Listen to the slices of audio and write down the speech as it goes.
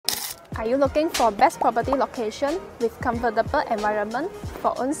Are you looking for best property location with comfortable environment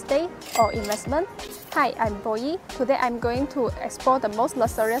for own stay or investment? Hi, I'm Poh Yee. Today I'm going to explore the most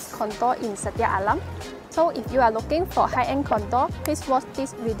luxurious condo in Setia Alam. So if you are looking for high-end condo, please watch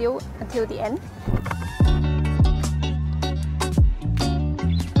this video until the end.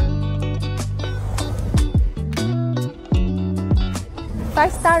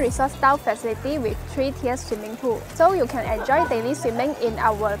 Five-star resort-style facility with 3-tier swimming pool. So you can enjoy daily swimming in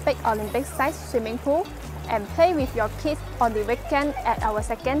our big Olympic-sized swimming pool and play with your kids on the weekend at our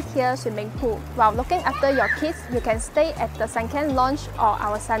 2nd-tier swimming pool. While looking after your kids, you can stay at the sunken lounge or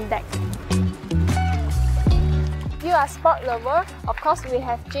our sun deck. If you are a sport lover, of course we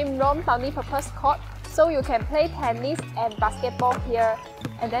have gym room multi-purpose court, so you can play tennis and basketball here.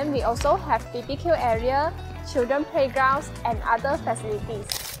 And then we also have BBQ area, children playgrounds, and other facilities.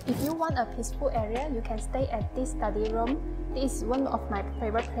 If you want a peaceful area, you can stay at this study room. This is one of my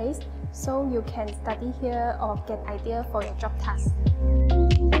favorite places, so you can study here or get idea for your job task.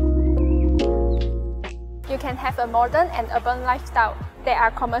 You can have a modern and urban lifestyle. There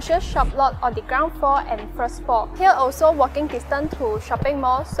are commercial shop lots on the ground floor and first floor. Here also walking distance to shopping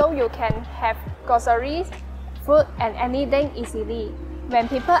mall, so you can have groceries, food, and anything easily. When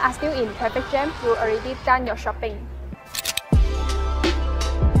people are still in traffic jam, you already done your shopping.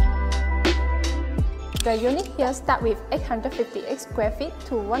 The unit here start with 858 square feet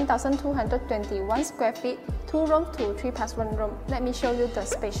to 1,221 square feet, 2 rooms to 3+1 room. Let me show you the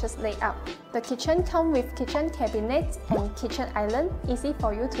spacious layout. The kitchen comes with kitchen cabinets and kitchen island, easy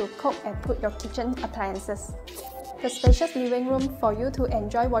for you to cook and put your kitchen appliances. The spacious living room for you to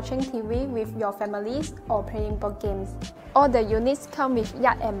enjoy watching TV with your families or playing board games. All the units come with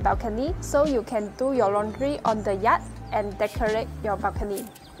yard and balcony, so you can do your laundry on the yard and decorate your balcony.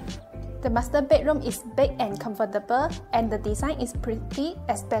 The master bedroom is big and comfortable, and the design is pretty,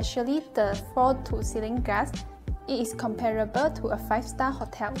 especially the floor-to-ceiling glass. It is comparable to a 5-star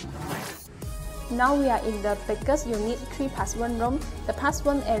hotel. Now we are in the biggest unit, 3+1 room. The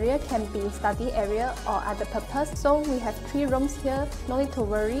 +1 area can be study area or other purpose. So we have 3 rooms here. No need to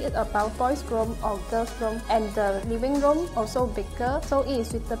worry about boys room or girls room. And the living room also bigger, so it is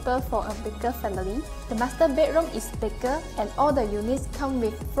suitable for a bigger family. The master bedroom is bigger and all the units come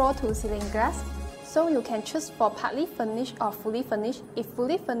with floor-to-ceiling glass. So you can choose for partly furnished or fully furnished. If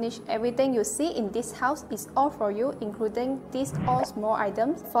fully furnished, everything you see in this house is all for you, including these all small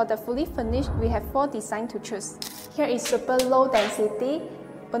items. For the fully furnished, we have 4 designs to choose. Here is super low density,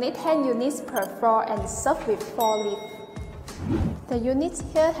 only 10 units per floor and served with 4 lifts. The units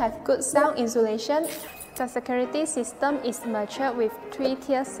here have good sound insulation. The security system is matured with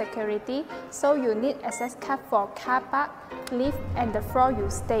 3-tier security, so you need access card for car park, lift, and the floor you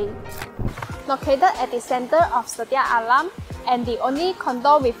stay. Located at the center of Setia Alam and the only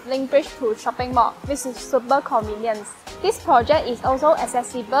condo with link bridge to shopping mall, which is super convenient. This project is also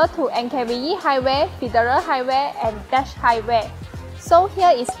accessible to NKVE Highway, Federal Highway, and Dash Highway. So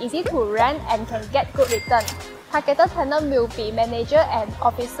here is easy to rent and can get good return. Targeted tenant will be manager and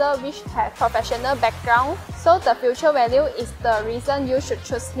officer which have professional background, so the future value is the reason you should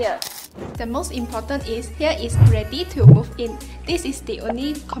choose here. The most important is here is ready to move in. This is the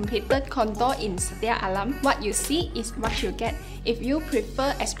only completed condo in Setia Alam. What you see is what you get. If you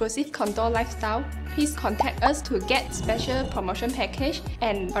prefer exclusive condo lifestyle, please contact us to get special promotion package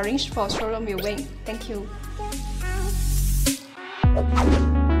and arrange for showroom viewing. Thank you.